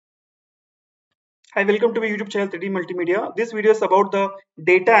Hi, welcome to my YouTube channel 3D Multimedia. This video is about the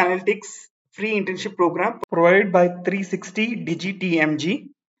data analytics free internship program provided by 360DIGITMG,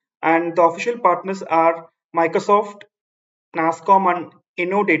 and the official partners are Microsoft, NASCOM, and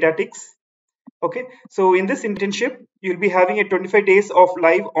InnoDataTix. Okay, so in this internship, you'll be having a 25 days of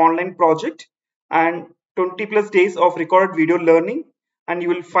live online project and 20 plus days of recorded video learning, and you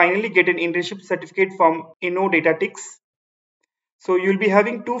will finally get an internship certificate from InnoDataTix. So you'll be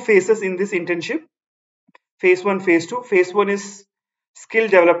having two phases in this internship. Phase 1, phase 2. Phase 1 is skill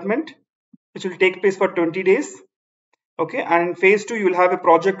development, which will take place for 20 days. Okay, and in phase 2 you will have a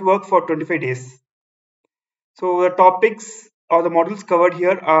project work for 25 days. So the topics or the modules covered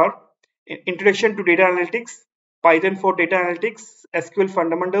here are introduction to data analytics, Python for data analytics, SQL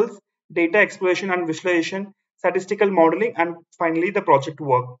fundamentals, data exploration and visualization, statistical modeling, and finally the project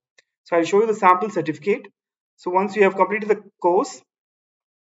work. So I'll show you the sample certificate. So once you have completed the course,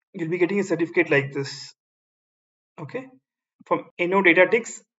 you'll be getting a certificate like this. Okay, from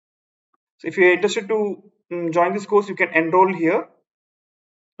InnoDataTix. So if you're interested to join this course, you can enroll here.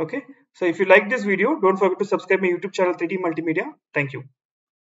 Okay, so if you like this video, don't forget to subscribe my YouTube channel 3D Multimedia. Thank you.